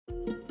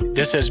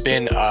This has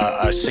been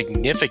a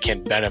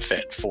significant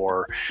benefit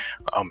for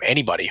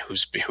anybody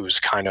who's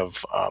kind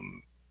of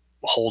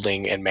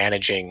holding and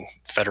managing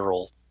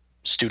federal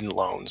student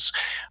loans.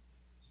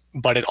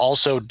 But it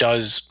also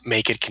does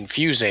make it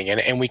confusing,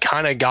 and we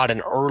kind of got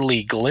an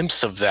early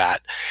glimpse of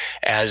that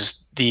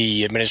as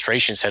the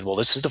administration said, "Well,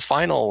 this is the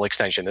final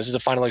extension. This is the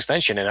final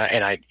extension."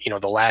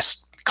 The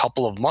last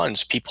couple of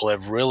months, people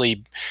have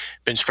really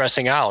been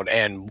stressing out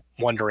and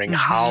wondering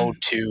how hmm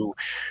to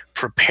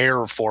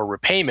prepare for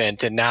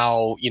repayment. And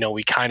now,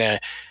 we kind of,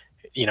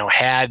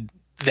 had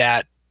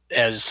that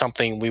as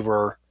something we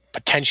were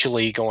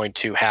potentially going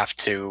to have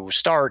to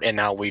start, and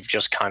now we've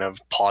just kind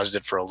of paused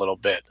it for a little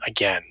bit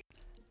again.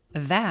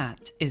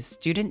 That is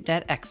student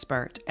debt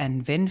expert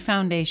and Vin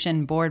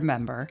Foundation board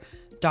member,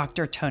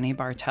 Dr. Tony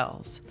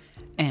Bartels.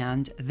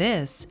 And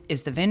this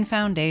is the Vin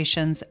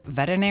Foundation's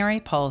Veterinary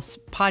Pulse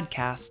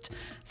podcast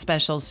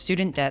special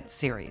student debt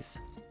series.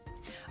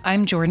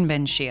 I'm Jordan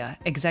Ben-Shia,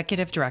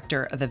 Executive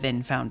Director of the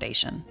Vin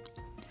Foundation.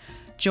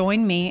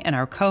 Join me and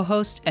our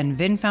co-host and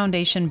Vin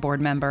Foundation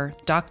board member,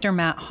 Dr.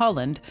 Matt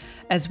Holland,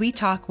 as we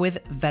talk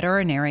with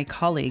veterinary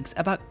colleagues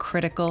about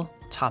critical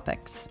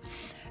topics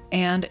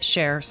and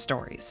share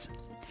stories.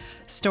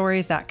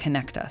 Stories that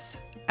connect us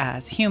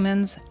as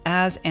humans,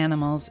 as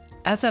animals,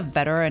 as a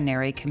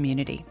veterinary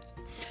community.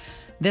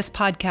 This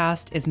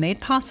podcast is made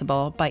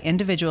possible by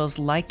individuals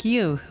like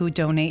you who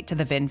donate to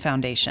the Vin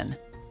Foundation.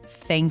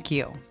 Thank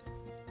you.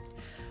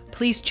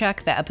 Please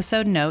check the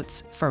episode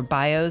notes for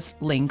bios,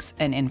 links,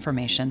 and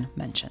information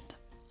mentioned.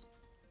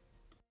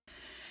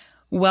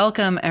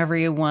 Welcome,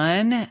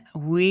 everyone.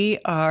 We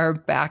are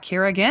back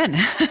here again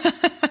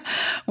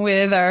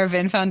with our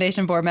Vin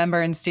Foundation board member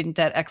and student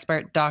debt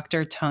expert,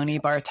 Dr. Tony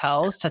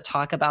Bartels, to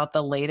talk about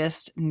the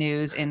latest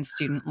news in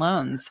student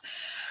loans.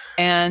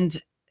 And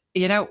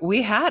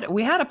we had a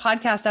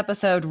podcast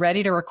episode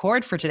ready to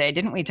record for today,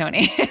 didn't we,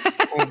 Tony?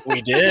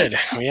 We did.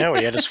 Yeah,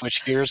 we had to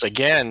switch gears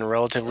again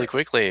relatively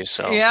quickly.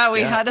 So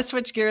We had to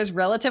switch gears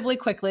relatively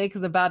quickly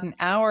because about an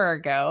hour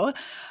ago,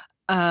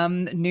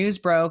 news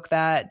broke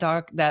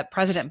that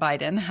President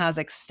Biden has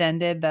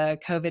extended the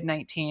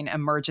COVID-19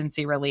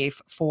 emergency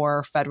relief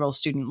for federal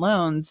student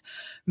loans,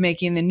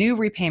 making the new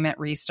repayment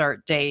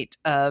restart date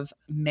of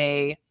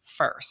May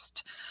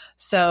 1st.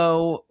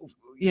 So,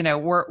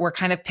 we're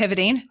kind of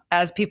pivoting,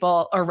 as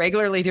people are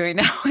regularly doing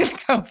now with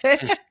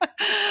COVID.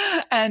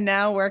 And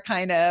now we're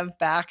kind of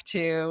back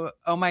to,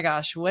 oh my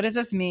gosh, what does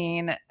this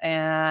mean?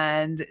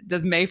 And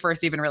does May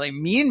 1st even really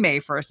mean May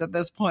 1st at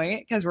this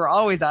point? Because we're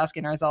always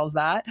asking ourselves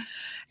that.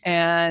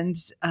 And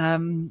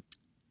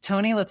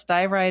Tony, let's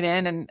dive right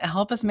in and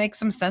help us make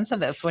some sense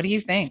of this. What do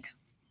you think?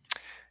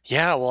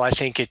 Yeah, well, I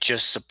think it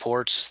just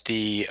supports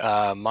the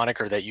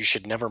moniker that you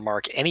should never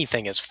mark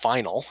anything as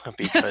final,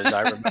 because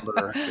I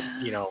remember,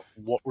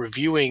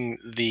 reviewing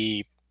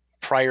the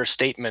prior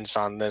statements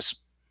on this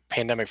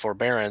pandemic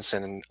forbearance,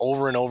 and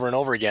over and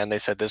over again, they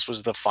said this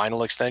was the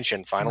final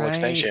extension,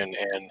 Right.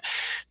 and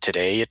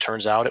today it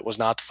turns out it was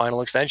not the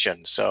final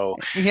extension. So,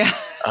 Yeah.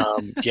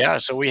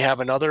 so we have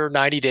another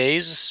 90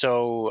 days.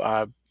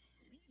 So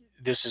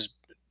this is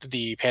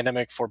the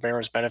pandemic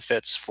forbearance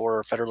benefits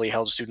for federally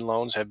held student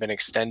loans have been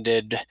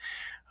extended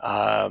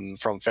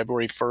from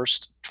February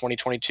 1st,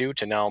 2022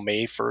 to now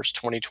May 1st,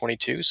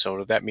 2022.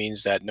 So that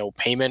means that no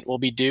payment will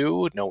be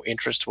due, no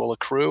interest will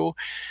accrue.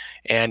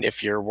 And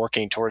if you're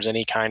working towards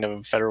any kind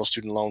of federal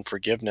student loan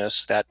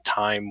forgiveness, that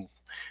time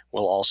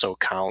will also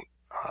count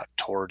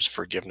towards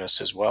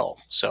forgiveness as well.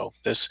 So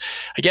this,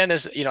 again,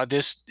 is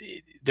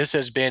this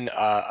has been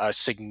a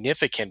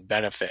significant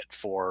benefit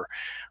for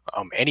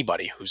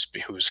anybody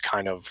who's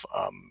kind of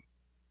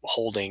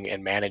holding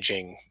and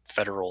managing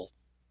federal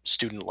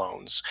student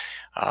loans.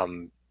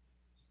 Um,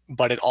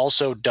 but it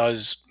also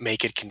does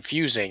make it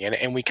confusing,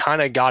 and we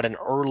kind of got an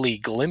early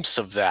glimpse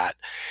of that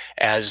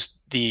as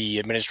the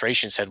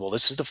administration said, "Well,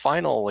 this is the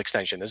final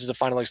extension. This is the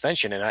final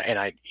extension."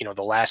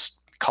 The last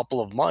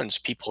couple of months,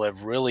 people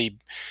have really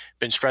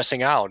been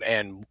stressing out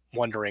and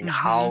wondering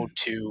how hmm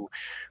to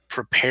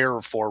prepare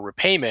for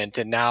repayment.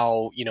 And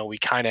now, we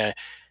kind of,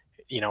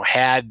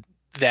 had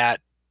that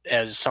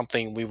as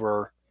something we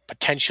were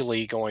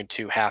potentially going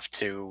to have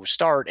to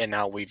start, and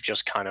now we've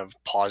just kind of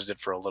paused it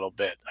for a little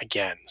bit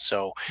again.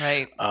 So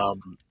Right.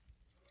 um,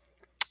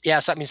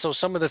 yes, I mean, so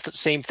some of the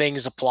same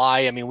things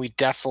apply. I mean, we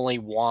definitely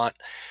want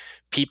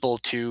people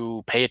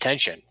to pay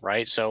attention,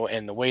 right? So,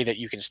 and the way that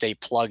you can stay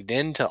plugged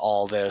into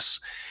all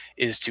this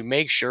is to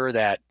make sure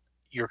that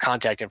your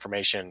contact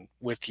information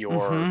with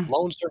your hmm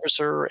loan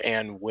servicer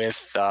and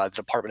with the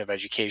Department of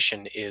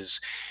Education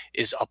is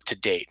up to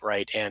date,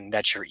 right? And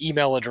that's your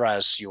email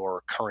address,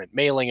 your current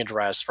mailing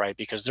address, right?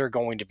 Because they're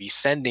going to be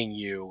sending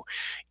you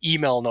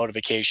email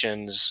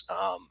notifications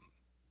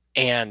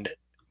and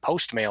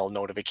post mail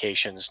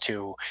notifications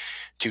to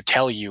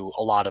tell you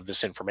a lot of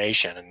this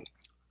information.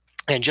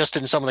 And just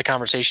in some of the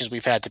conversations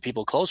we've had to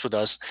people close with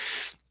us,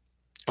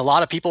 a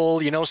lot of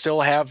people, still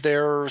have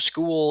their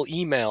school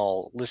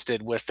email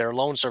listed with their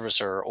loan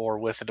servicer or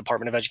with the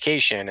Department of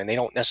Education, and they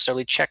don't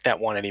necessarily check that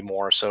one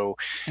anymore. So,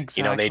 they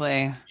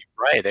Exactly.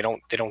 Right. They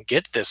don't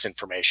get this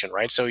information,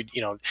 right? So,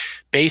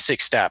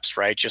 basic steps,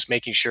 right? Just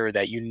making sure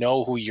that you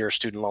know who your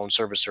student loan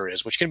servicer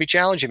is, which can be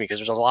challenging because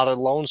there's a lot of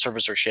loan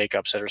servicer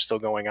shakeups that are still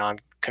going on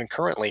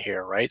concurrently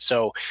here, right?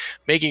 So,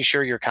 making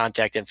sure your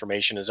contact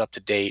information is up to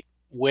date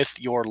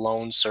with your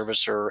loan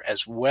servicer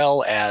as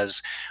well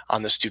as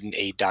on the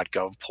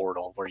studentaid.gov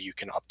portal where you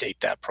can update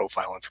that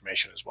profile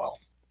information as well.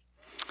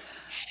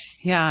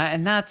 Yeah,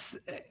 and that's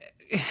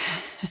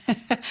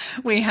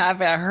we have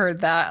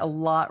heard that a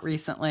lot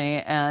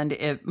recently, and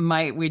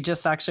we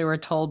just actually were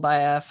told by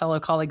a fellow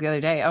colleague the other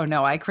day, oh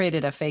no, I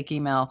created a fake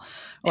email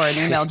or an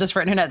email just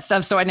for internet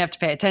stuff so I didn't have to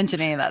pay attention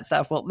to any of that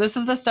stuff. Well, this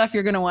is the stuff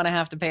you're going to want to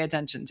have to pay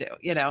attention to,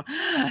 you know?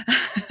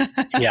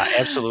 Yeah,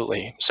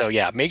 absolutely. So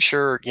yeah, make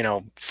sure,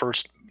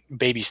 first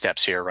baby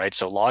steps here, right?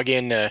 So log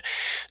in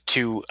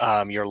to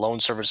your loan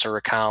servicer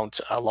account,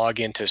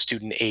 log into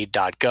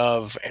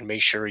studentaid.gov, and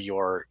make sure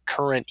your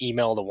current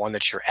email, the one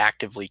that you're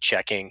actively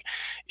checking,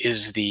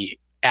 is the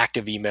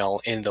active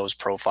email in those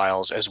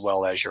profiles as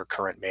well as your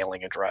current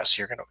mailing address.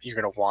 You're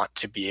gonna want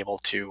to be able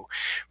to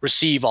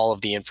receive all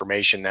of the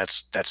information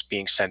that's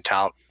being sent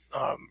out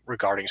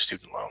regarding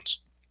student loans.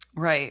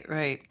 Right,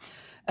 right.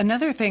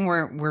 Another thing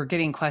we're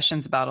getting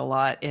questions about a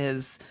lot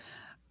is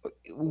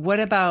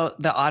what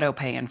about the auto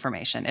pay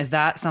information? Is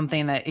that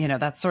something that,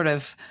 that's sort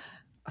of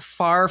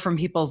far from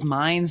people's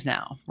minds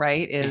now,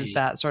 right? Is Mhm.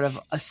 that sort of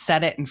a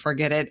set it and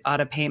forget it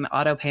auto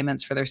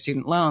payments for their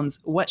student loans?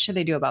 What should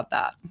they do about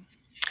that?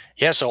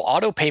 Yeah, so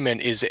auto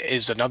payment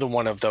is another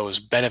one of those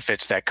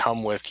benefits that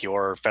come with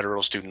your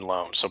federal student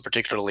loan. So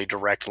particularly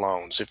direct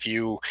loans. If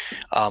you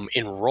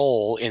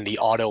enroll in the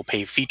auto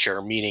pay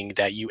feature, meaning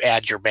that you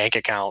add your bank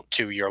account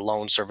to your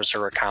loan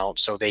servicer account,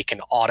 so they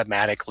can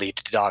automatically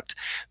deduct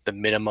the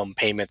minimum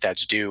payment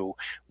that's due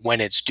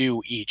when it's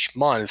due each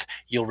month,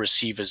 you'll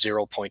receive a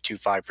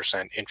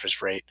 0.25%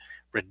 interest rate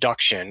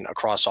reduction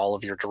across all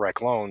of your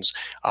direct loans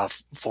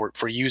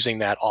for using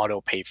that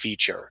auto pay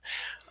feature.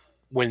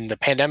 When the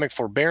pandemic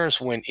forbearance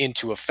went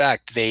into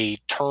effect, they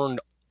turned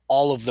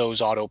all of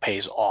those auto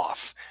pays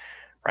off,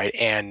 right?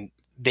 And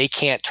they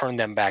can't turn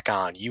them back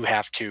on. You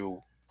have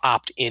to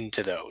opt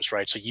into those,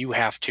 right? So you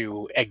have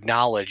to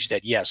acknowledge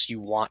that, yes, you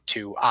want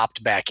to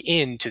opt back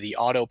into the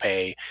auto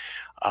pay,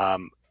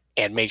 um,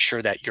 and make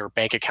sure that your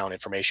bank account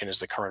information is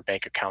the current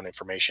bank account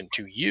information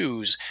to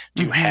use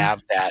to Hmm.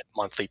 have that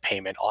monthly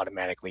payment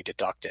automatically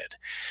deducted.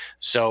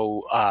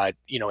 So,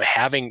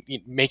 having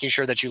making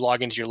sure that you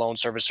log into your loan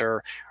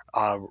servicer,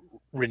 uh,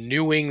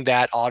 renewing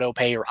that auto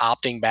pay or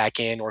opting back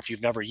in, or if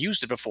you've never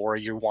used it before,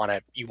 you want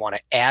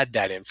to add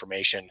that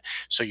information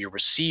so you're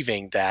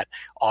receiving that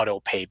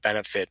auto pay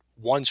benefit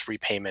once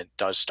repayment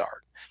does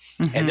start.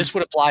 And Hmm. this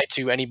would apply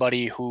to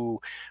anybody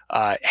who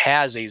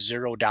has a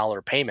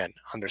 $0 payment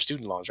on their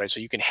student loans, right? So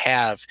you can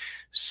have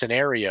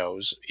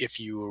scenarios if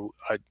you,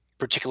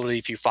 particularly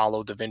if you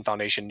follow the Vin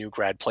Foundation New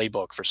Grad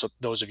Playbook for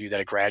those of you that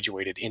have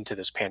graduated into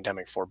this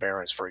pandemic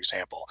forbearance, for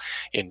example,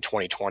 in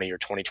 2020 or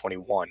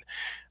 2021.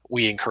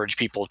 We encourage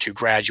people to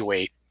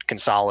graduate,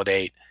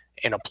 consolidate,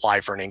 and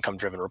apply for an income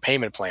driven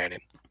repayment plan.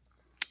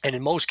 And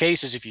in most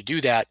cases, if you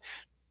do that,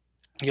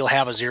 you'll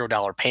have a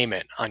 $0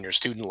 payment on your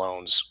student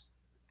loans,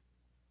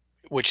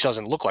 which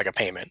doesn't look like a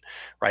payment,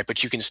 right?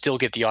 But you can still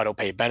get the auto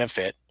pay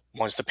benefit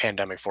once the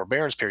pandemic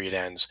forbearance period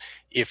ends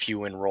if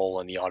you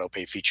enroll in the auto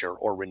pay feature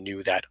or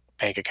renew that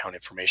bank account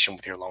information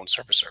with your loan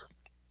servicer.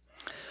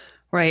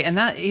 Right. And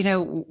that,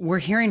 we're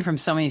hearing from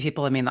so many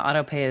people. I mean, the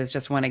auto pay is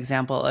just one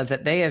example of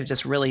that they have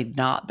just really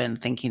not been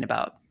thinking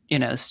about,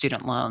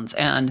 student loans.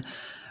 And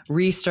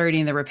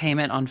restarting the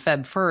repayment on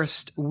Feb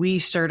 1st, we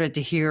started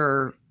to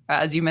hear,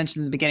 as you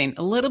mentioned in the beginning,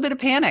 a little bit of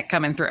panic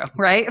coming through,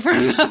 right?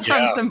 From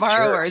Yeah, some sure.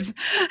 borrowers.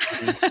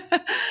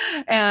 Mhm.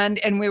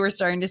 And we were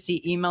starting to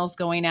see emails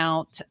going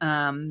out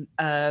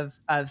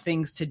of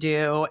things to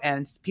do.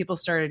 And people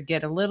started to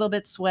get a little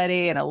bit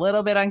sweaty and a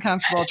little bit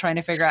uncomfortable trying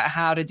to figure out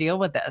how to deal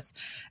with this.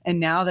 And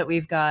now that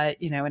we've got,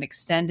 an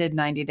extended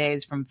 90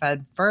 days from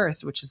Fed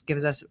 1st, which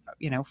gives us,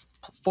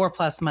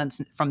 4+ months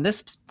from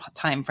this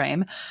time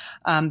frame,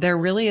 there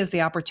really is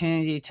the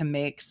opportunity to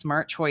make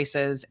smart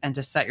choices and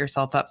to set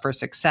yourself up for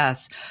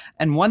success.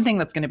 And one thing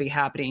that's going to be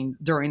happening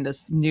during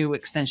this new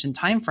extension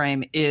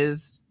timeframe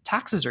is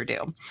taxes are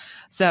due.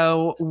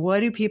 So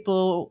what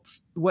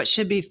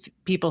should be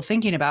people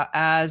thinking about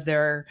as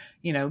they're,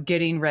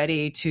 getting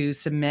ready to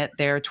submit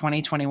their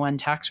 2021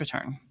 tax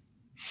return?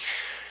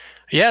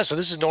 Yeah, so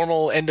this is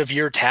normal end of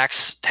year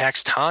tax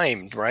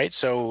time, right?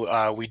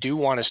 So we do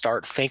want to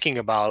start thinking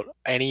about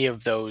any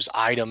of those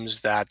items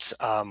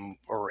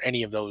or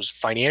any of those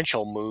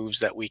financial moves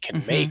that we can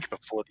Hmm. make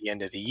before the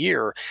end of the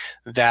year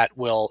that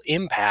will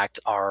impact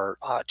our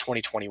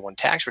 2021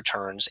 tax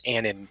returns.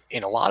 And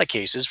in a lot of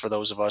cases, for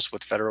those of us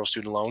with federal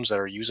student loans that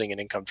are using an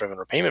income-driven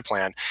repayment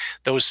plan,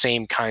 those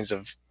same kinds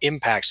of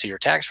impacts to your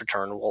tax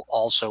return will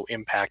also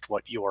impact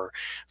what your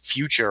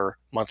future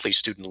monthly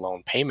student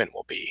loan payment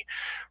will be,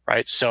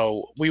 right?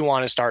 So we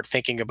want to start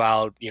thinking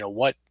about,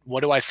 what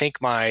do I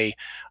think my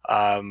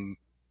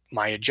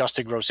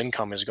adjusted gross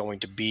income is going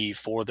to be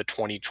for the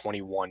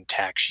 2021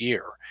 tax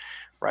year,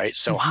 right?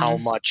 So how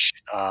Mm-hmm. much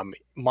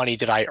money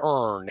did I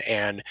earn,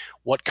 and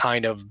what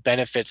kind of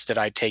benefits did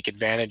I take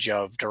advantage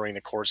of during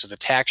the course of the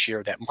tax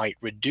year that might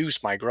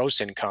reduce my gross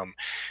income,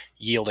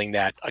 yielding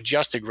that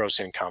adjusted gross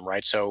income,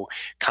 right? So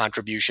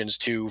contributions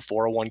to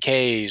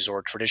 401ks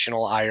or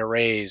traditional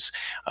IRAs,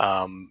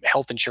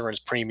 health insurance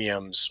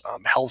premiums,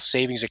 health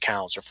savings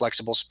accounts, or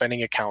flexible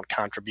spending account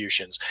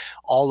contributions.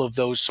 All of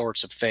those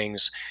sorts of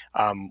things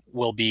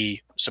will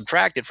be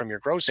subtracted from your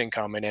gross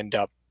income and end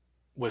up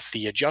with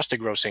the adjusted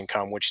gross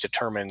income, which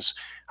determines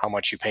how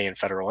much you pay in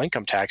federal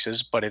income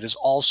taxes. But it is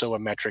also a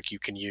metric you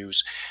can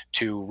use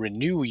to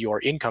renew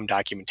your income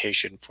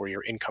documentation for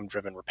your income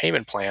driven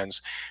repayment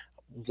plans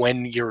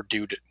when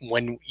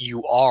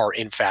you are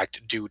in fact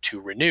due to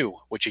renew,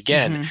 which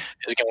again Mm-hmm.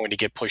 is going to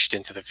get pushed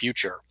into the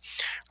future,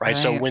 right?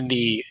 So Right.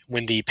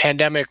 when the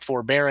pandemic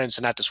forbearance,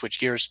 and not to switch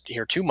gears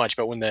here too much,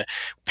 but when the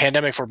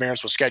pandemic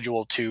forbearance was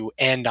scheduled to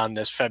end on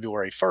this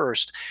February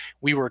 1st,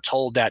 we were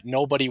told that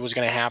nobody was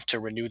going to have to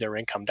renew their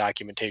income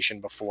documentation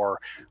before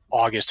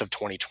August of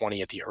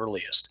 2020 at the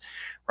earliest,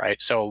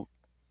 right? So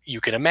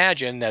you can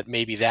imagine that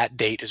maybe that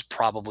date is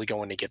probably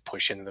going to get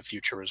pushed into the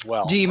future as Do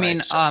well, you right?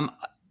 mean So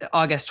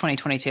August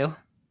 2022?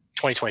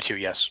 2022,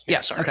 yes. Yeah,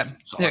 Yeah. sorry. Okay.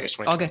 So There, August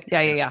all good. 2022.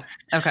 Yeah. Yeah. Yeah.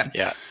 Yeah. Okay.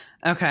 Yeah.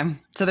 Okay.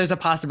 So there's a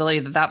possibility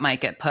that that might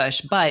get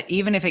pushed, but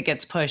even if it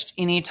gets pushed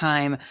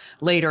anytime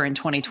later in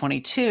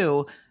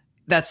 2022,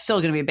 that's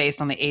still going to be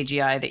based on the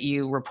AGI that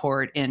you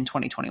report in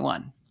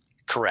 2021.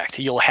 Correct.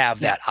 You'll have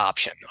Yeah. that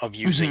option of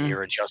using Mm-hmm.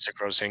 your adjusted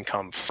gross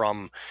income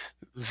from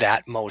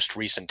that most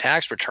recent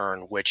tax return,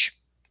 which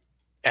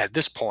at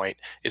this point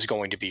is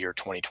going to be your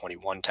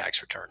 2021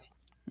 tax return.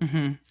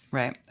 Mm-hmm.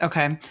 Right.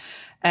 Okay.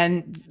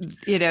 And,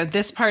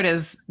 this part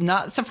is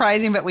not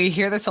surprising, but we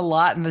hear this a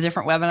lot in the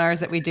different webinars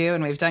that we do,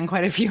 and we've done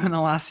quite a few in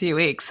the last few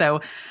weeks. So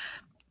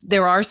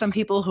there are some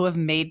people who have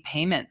made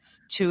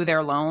payments to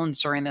their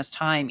loans during this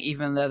time,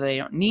 even though they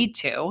don't need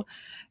to.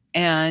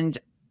 And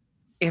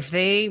if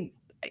they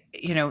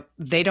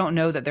don't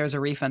know that there's a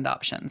refund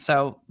option.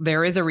 So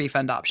there is a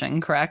refund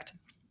option, correct?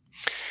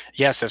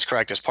 Yes, that's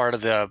correct. As part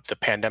of the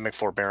pandemic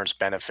forbearance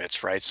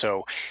benefits, right?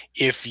 So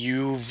if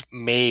you've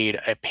made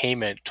a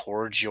payment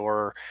towards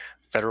your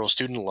federal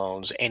student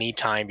loans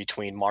anytime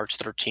between March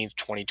 13th,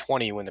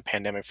 2020, when the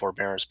pandemic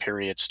forbearance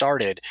period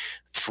started,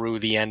 through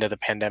the end of the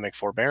pandemic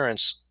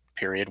forbearance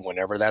period,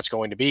 whenever that's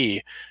going to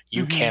be,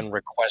 you Mm-hmm. can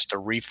request a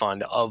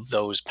refund of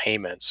those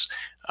payments.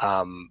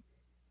 Um,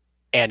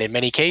 and in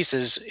many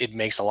cases, it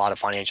makes a lot of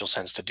financial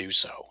sense to do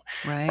so,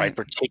 right? Right.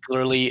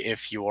 Particularly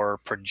if you're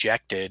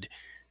projected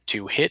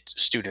to hit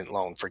student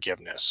loan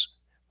forgiveness,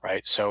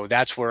 right? So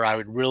that's where I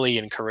would really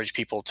encourage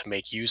people to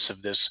make use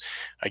of this,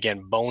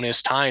 again,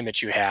 bonus time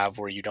that you have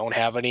where you don't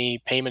have any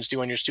payments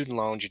due on your student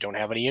loans, you don't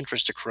have any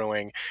interest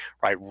accruing,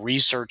 right?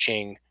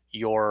 Researching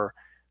your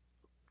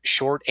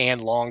short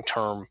and long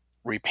term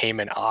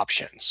repayment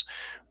options,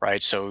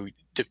 right? So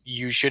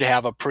you should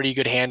have a pretty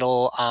good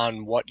handle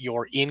on what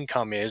your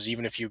income is,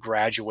 even if you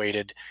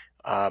graduated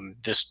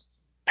this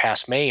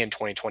past May in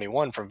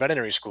 2021 from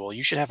veterinary school.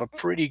 You should have a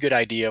pretty good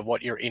idea of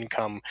what your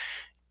income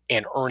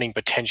and earning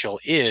potential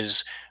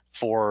is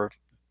for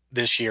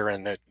this year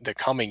and the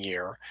coming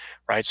year,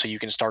 right? So you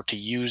can start to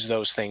use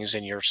those things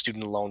in your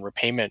student loan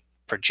repayment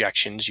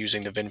projections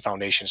using the VIN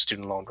Foundation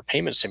Student Loan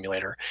Repayment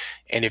Simulator.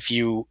 And if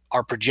you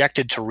are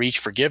projected to reach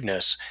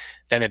forgiveness,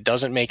 then it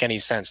doesn't make any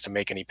sense to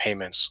make any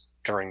payments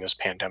during this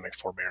pandemic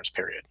forbearance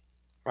period.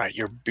 Right.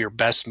 Your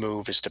best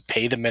move is to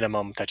pay the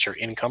minimum that your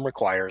income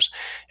requires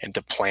and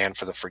to plan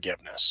for the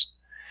forgiveness.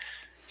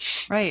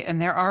 Right.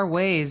 And there are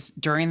ways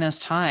during this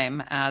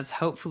time, as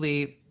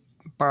hopefully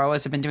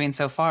borrowers have been doing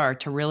so far,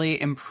 to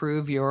really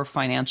improve your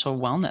financial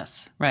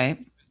wellness,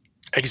 right?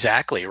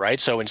 Exactly, right?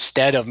 So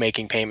instead of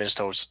making payments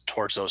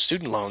towards those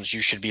student loans,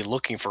 you should be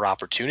looking for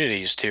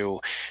opportunities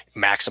to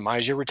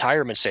maximize your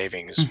retirement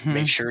savings. Make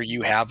Mm-hmm. sure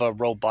you have a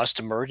robust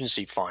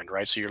emergency fund,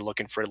 right? So you're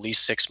looking for at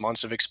least 6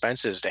 months of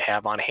expenses to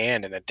have on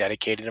hand in a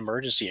dedicated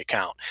emergency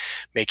account.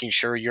 Making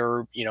sure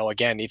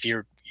again, if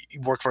you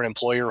work for an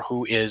employer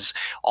who is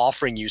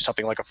offering you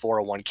something like a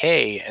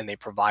 401k and they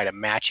provide a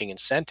matching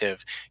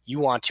incentive, you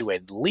want to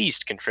at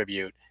least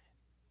contribute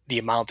the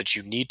amount that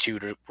you need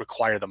to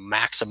require the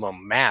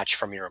maximum match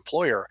from your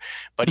employer.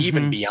 But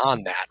even Mm-hmm.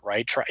 beyond that,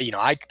 right?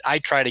 I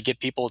try to get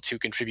people to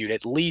contribute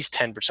at least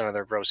 10% of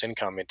their gross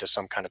income into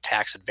some kind of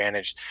tax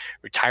advantaged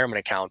retirement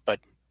account.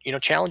 But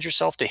challenge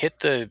yourself to hit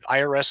the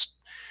IRS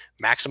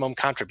maximum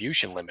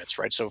contribution limits,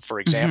 right? So for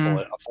example,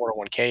 Mm-hmm.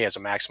 a 401k has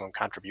a maximum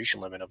contribution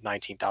limit of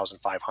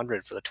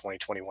 19,500 for the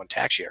 2021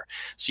 tax year.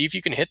 See if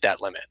you can hit that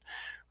limit,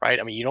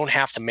 right? I mean, you don't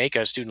have to make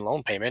a student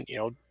loan payment,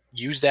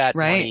 use that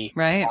Right. money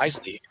Right.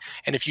 wisely.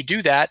 And if you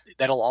do that,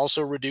 that'll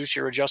also reduce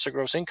your adjusted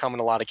gross income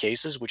in a lot of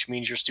cases, which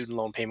means your student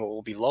loan payment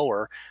will be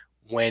lower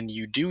when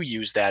you do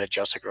use that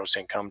adjusted gross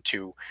income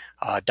to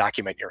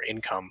document your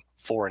income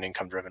for an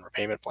income driven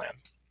repayment plan.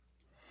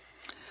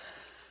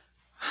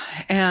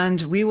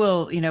 And we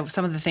will,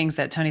 some of the things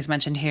that Tony's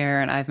mentioned here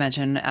and I've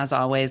mentioned, as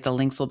always, the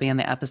links will be in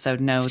the episode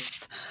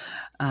notes.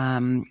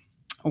 Um,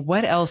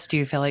 What else do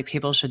you feel like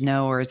people should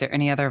know, or is there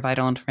any other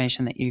vital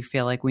information that you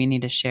feel like we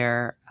need to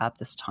share at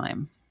this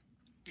time?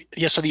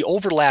 Yeah, so the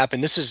overlap,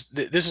 and this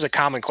is a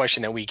common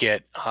question that we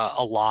get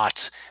a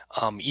lot,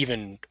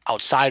 even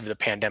outside of the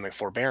pandemic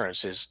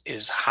forbearance,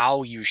 is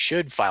how you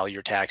should file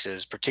your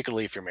taxes,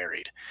 particularly if you're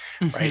married,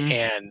 right? Mm-hmm.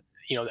 And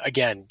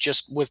again,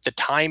 just with the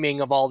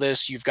timing of all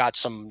this, you've got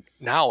some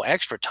now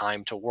extra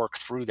time to work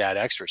through that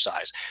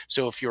exercise.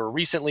 So if you're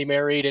recently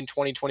married in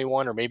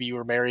 2021, or maybe you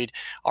were married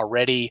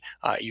already,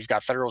 you've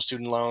got federal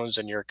student loans,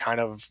 and you're kind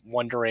of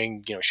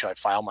wondering, should I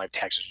file my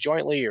taxes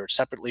jointly or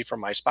separately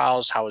from my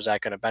spouse? How is that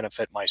going to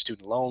benefit my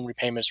student loan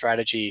repayment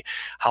strategy?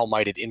 How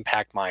might it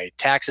impact my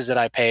taxes that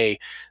I pay?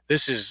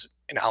 This is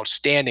an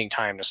outstanding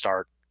time to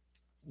start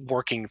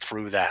working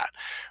through that,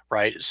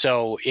 right?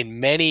 So, in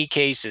many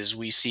cases,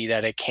 we see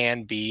that it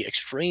can be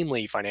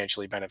extremely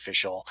financially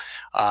beneficial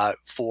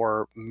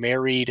for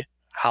married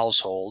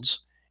households.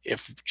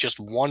 If just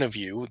one of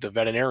you, the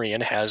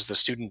veterinarian, has the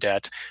student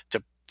debt,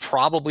 to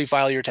probably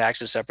file your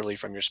taxes separately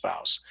from your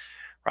spouse,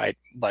 right?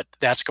 But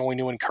that's going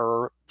to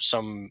incur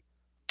some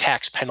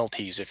tax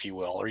penalties, if you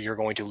will, or you're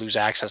going to lose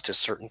access to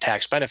certain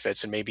tax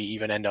benefits and maybe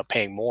even end up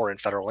paying more in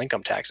federal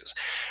income taxes.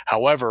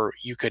 However,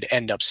 you could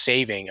end up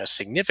saving a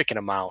significant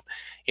amount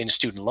in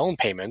student loan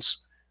payments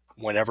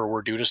whenever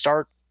we're due to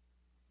start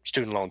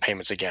student loan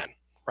payments again,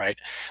 right?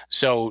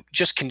 So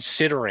just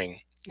considering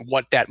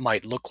what that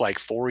might look like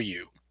for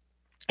you.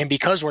 And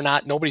because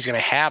nobody's going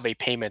to have a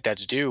payment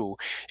that's due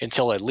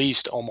until at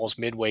least almost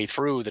midway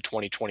through the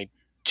 2022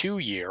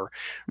 year,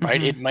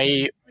 right?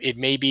 Mm-hmm. It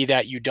may be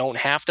that you don't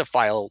have to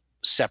file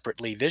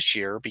separately this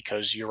year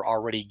because you're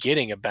already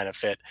getting a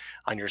benefit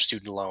on your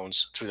student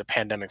loans through the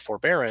pandemic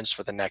forbearance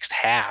for the next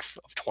half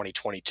of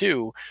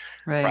 2022,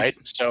 Right. right?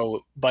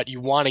 So, but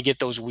you want to get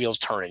those wheels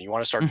turning. You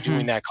want to start doing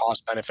Mm-hmm. that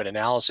cost benefit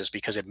analysis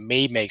because it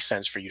may make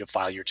sense for you to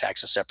file your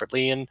taxes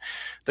separately in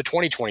the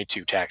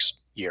 2022 tax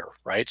year,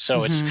 right?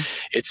 So Mm-hmm.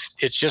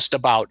 it's just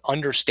about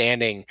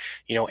understanding,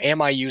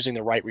 am I using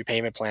the right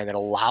repayment plan that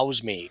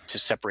allows me to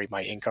separate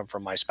my income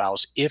from my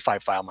spouse if I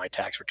file my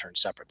tax return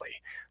separately,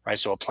 right?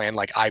 So a plan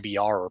like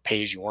IBR or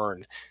pay as you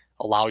earn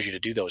allows you to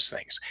do those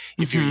things.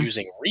 If you're Mm-hmm.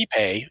 using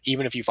repay,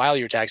 even if you file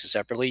your taxes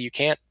separately, you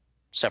can't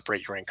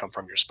separate your income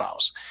from your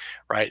spouse,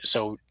 right?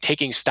 So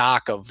taking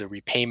stock of the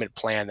repayment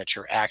plan that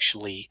you're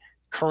actually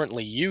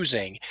currently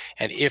using,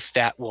 and if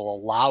that will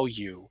allow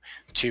you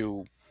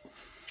to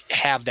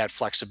have that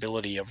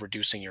flexibility of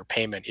reducing your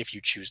payment if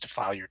you choose to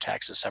file your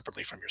taxes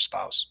separately from your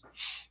spouse.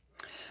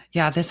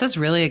 Yeah, this is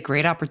really a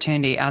great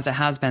opportunity, as it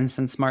has been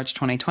since March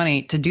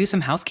 2020, to do some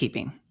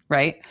housekeeping,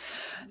 right?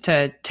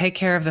 To take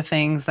care of the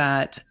things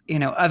that,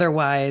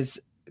 otherwise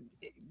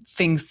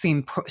things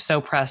seem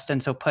so pressed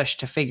and so pushed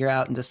to figure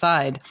out and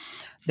decide.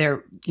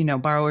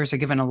 Borrowers are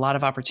given a lot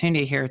of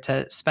opportunity here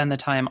to spend the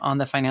time on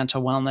the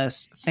financial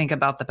wellness, think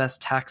about the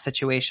best tax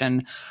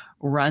situation,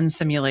 run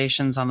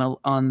simulations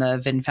on the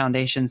VIN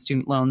Foundation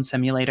Student Loan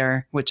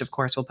Simulator, which of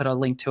course we'll put a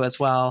link to as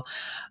well.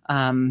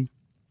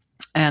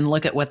 And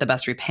look at what the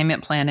best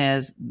repayment plan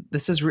is.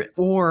 This is,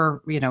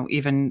 or,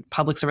 even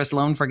public service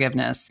loan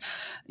forgiveness,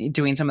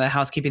 doing some of the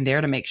housekeeping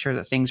there to make sure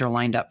that things are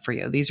lined up for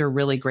you. These are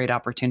really great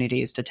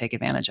opportunities to take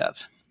advantage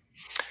of.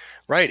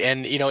 Right.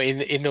 And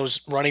in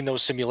those running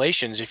those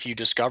simulations, if you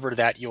discover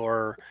that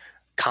you're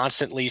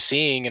constantly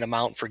seeing an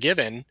amount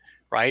forgiven,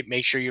 right?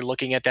 Make sure you're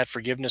looking at that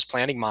forgiveness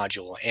planning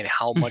module and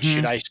how much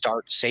should Mm-hmm. I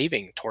start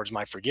saving towards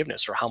my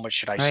forgiveness, or how much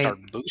should I Right. start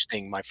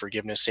boosting my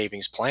forgiveness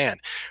savings plan,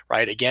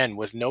 right? Again,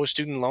 with no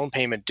student loan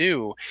payment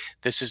due,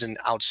 this is an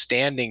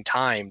outstanding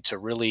time to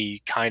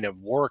really kind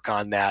of work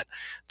on that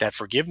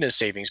forgiveness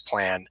savings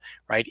plan,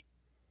 right?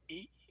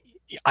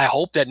 I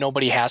hope that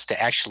nobody has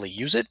to actually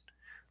use it,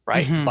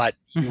 right? Mm-hmm. But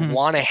you Mm-hmm.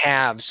 want to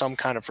have some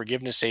kind of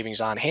forgiveness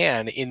savings on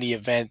hand in the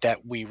event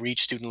that we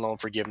reach student loan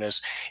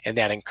forgiveness and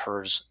that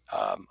incurs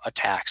a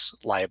tax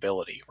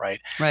liability, right?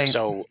 Right.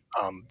 So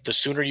the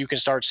sooner you can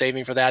start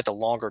saving for that, the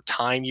longer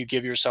time you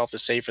give yourself to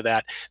save for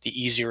that, the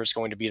easier it's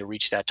going to be to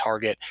reach that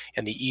target,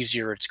 and the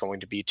easier it's going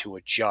to be to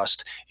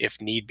adjust if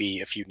need be,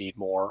 if you need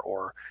more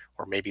or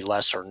maybe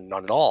less or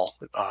none at all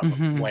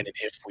Mm-hmm. when and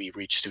if we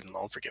reach student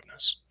loan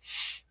forgiveness.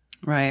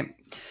 Right.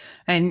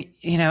 And,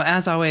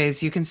 as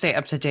always, you can stay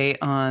up to date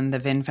on the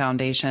VIN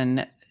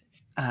Foundation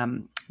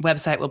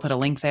website. We'll put a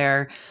link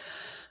there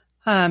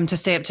to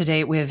stay up to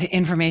date with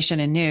information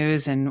and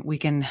news. And we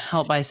can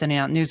help by sending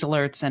out news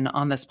alerts and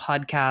on this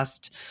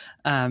podcast,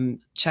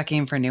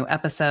 checking for new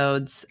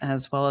episodes,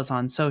 as well as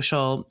on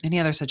social. Any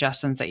other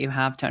suggestions that you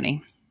have,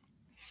 Tony?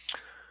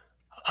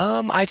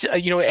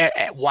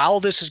 While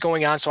this is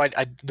going on, so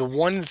the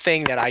one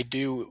thing that I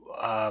do,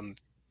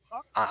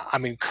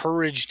 I'm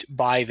encouraged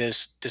by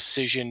this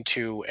decision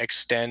to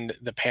extend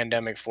the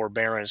pandemic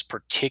forbearance,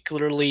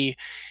 particularly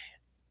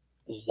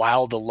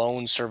while the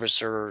loan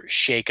servicer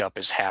shakeup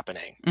is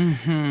happening,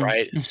 Mm-hmm.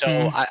 right? So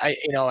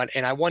Mm-hmm.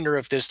 and I wonder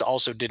if this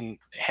also didn't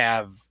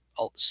have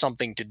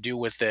something to do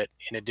with it,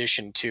 in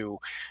addition to,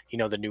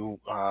 the new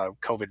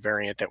COVID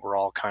variant that we're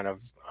all kind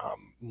of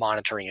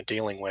monitoring and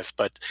dealing with.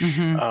 But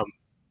Mm-hmm. um,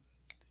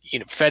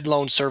 Fed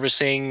Loan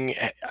Servicing,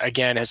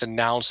 again, has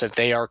announced that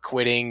they are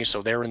quitting.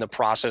 So they're in the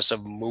process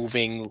of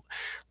moving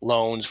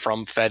loans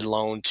from Fed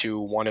Loan to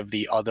one of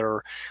the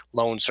other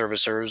loan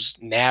servicers.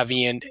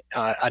 Navient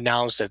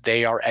announced that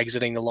they are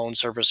exiting the loan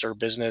servicer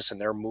business and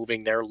they're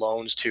moving their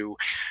loans to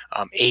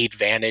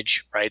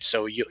AidVantage, right?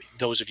 So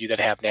those of you that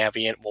have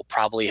Navient will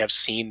probably have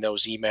seen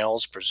those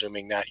emails,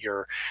 presuming that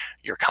your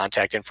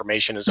contact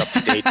information is up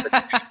to date. But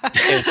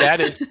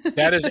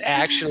that is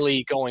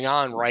actually going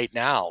on right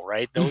now,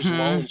 right? Those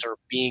loans are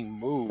being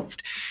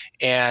moved,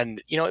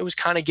 and it was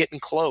kind of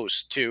getting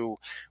close to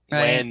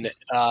when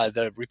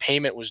the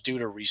repayment was due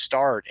to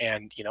restart,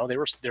 and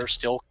they're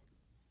still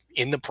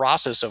in the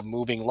process of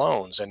moving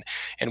loans, and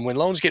when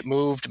loans get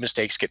moved,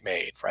 mistakes get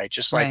made, right?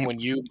 Just like when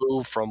you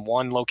move from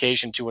one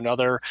location to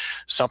another,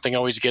 something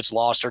always gets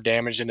lost or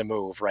damaged in the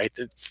move, right?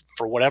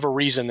 For whatever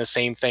reason, the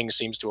same thing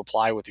seems to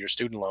apply with your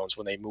student loans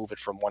when they move it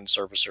from one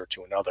servicer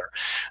to another.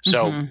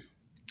 So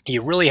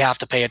you really have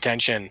to pay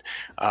attention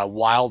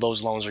while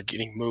those loans are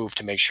getting moved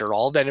to make sure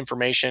all of that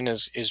information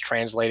is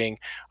translating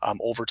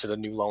over to the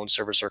new loan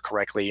servicer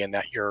correctly, and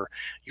that you're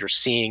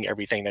seeing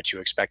everything that you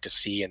expect to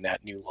see in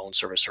that new loan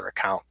servicer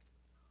account.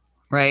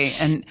 Right.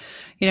 And,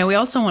 we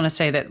also want to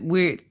say that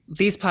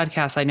these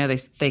podcasts, I know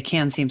they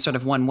can seem sort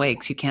of one way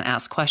because you can't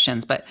ask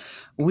questions, but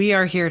we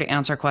are here to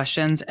answer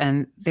questions.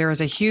 And there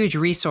is a huge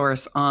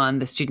resource on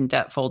the student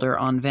debt folder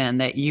on VIN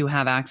that you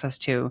have access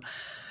to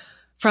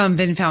from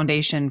VIN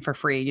Foundation for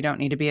free. You don't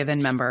need to be a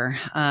VIN member.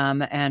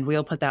 And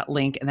we'll put that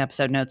link in the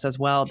episode notes as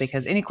well,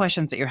 because any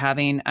questions that you're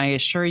having, I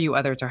assure you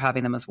others are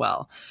having them as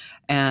well.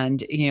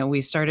 And, we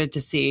started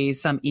to see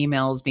some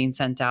emails being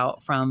sent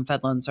out from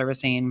Fed Loan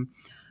Servicing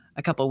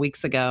a couple of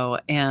weeks ago,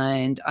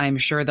 and I'm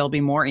sure there'll be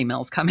more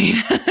emails coming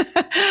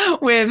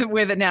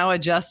with now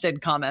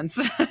adjusted comments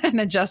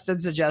and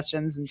adjusted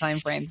suggestions and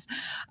timeframes.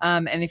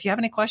 And if you have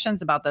any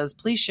questions about those,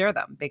 please share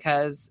them,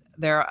 because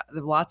there are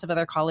lots of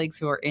other colleagues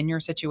who are in your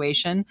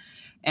situation,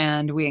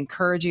 and we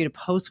encourage you to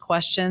post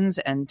questions,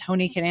 and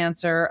Tony can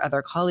answer,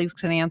 other colleagues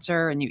can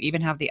answer, and you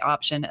even have the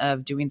option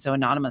of doing so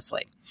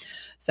anonymously.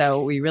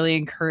 So we really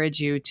encourage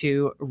you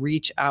to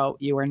reach out.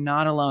 You are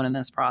not alone in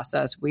this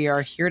process. We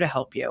are here to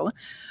help you.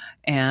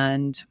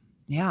 And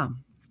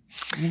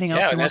anything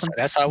else?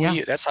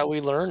 Yeah, that's how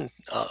we learn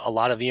a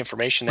lot of the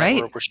information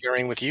that we're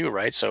sharing with you,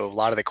 right? So a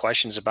lot of the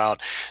questions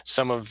about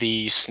some of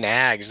the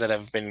snags that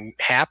have been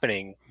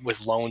happening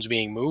with loans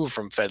being moved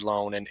from Fed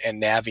Loan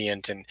and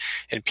Navient,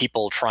 and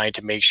people trying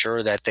to make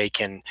sure that they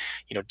can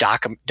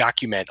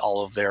document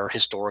all of their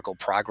historical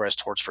progress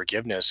towards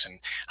forgiveness, and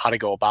how to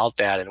go about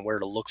that, and where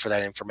to look for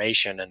that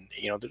information. And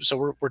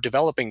so we're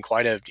developing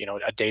quite a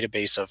a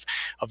database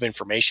of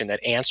information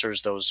that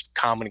answers those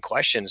common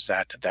questions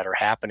that are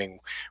happening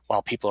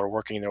while people are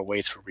working their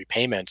way through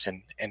repayment,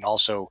 and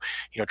also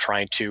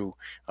trying to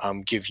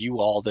give you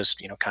all this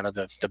kind of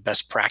the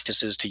best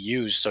practices to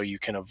use, so you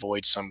can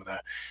avoid some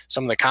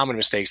of the common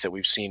mistakes that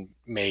we've seen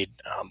made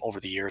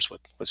over the years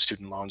with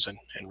student loans and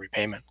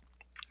repayment.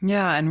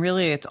 Yeah, and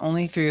really it's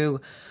only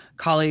through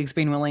colleagues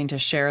being willing to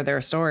share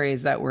their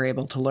stories that we're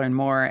able to learn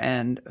more,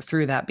 and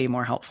through that be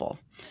more helpful.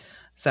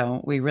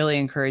 So we really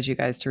encourage you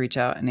guys to reach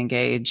out and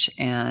engage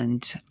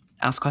and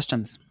ask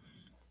questions.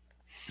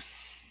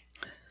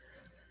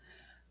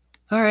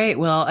 All right.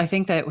 Well, I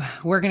think that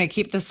we're going to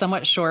keep this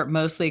somewhat short,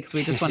 mostly because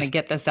we just want to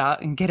get this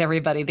out and get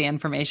everybody the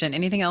information.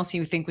 Anything else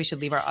you think we should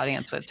leave our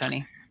audience with,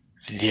 Tony?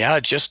 Yeah,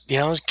 just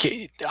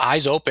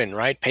eyes open,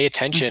 right? Pay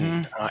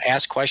attention,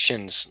 ask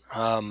questions.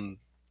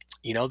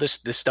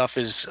 This stuff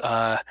is.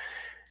 I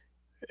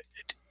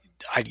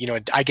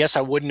guess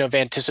I wouldn't have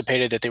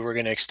anticipated that they were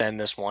going to extend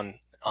this one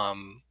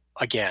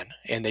again,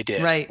 and they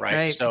did.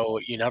 Right. So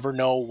you never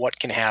know what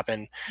can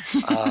happen.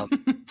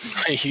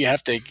 You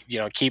have to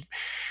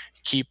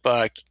keep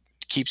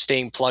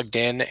staying plugged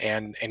in,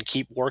 and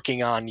keep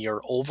working on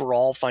your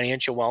overall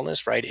financial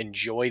wellness, right?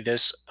 Enjoy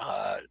this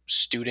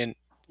student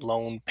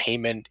loan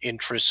payment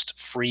interest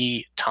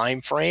free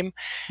time frame,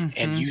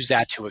 and use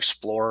that to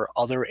explore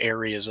other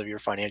areas of your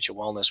financial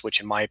wellness,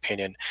 which in my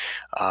opinion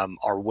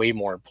are way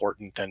more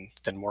important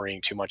than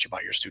worrying too much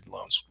about your student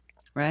loans.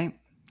 Right.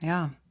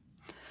 Yeah.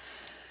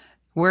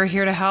 We're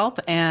here to help,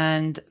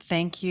 and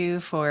thank you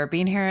for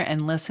being here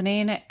and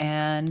listening,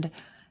 and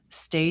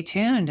stay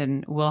tuned,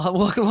 and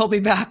we'll be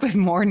back with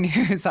more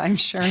news, I'm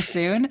sure,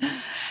 soon.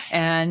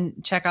 And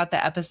check out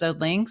the episode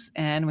links,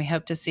 and we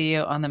hope to see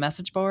you on the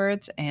message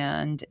boards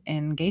and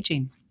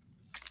engaging.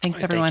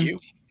 Thanks, everyone. Thank you.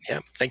 Yeah.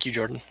 Thank you,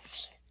 Jordan.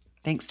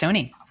 Thanks,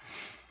 Tony.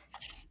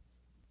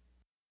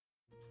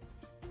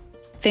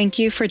 Thank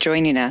you for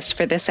joining us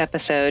for this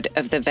episode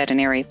of the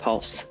Veterinary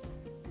Pulse.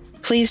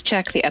 Please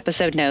check the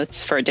episode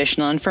notes for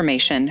additional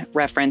information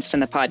referenced in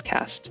the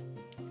podcast.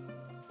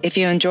 If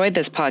you enjoyed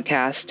this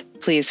podcast,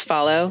 please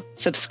follow,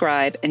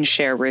 subscribe, and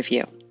share a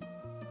review.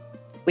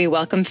 We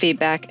welcome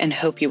feedback and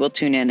hope you will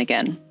tune in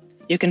again.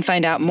 You can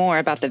find out more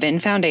about the VIN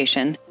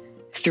Foundation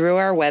through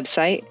our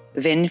website,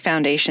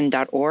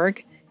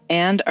 vinfoundation.org,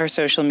 and our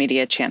social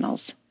media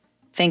channels.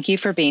 Thank you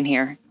for being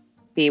here.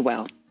 Be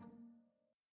well.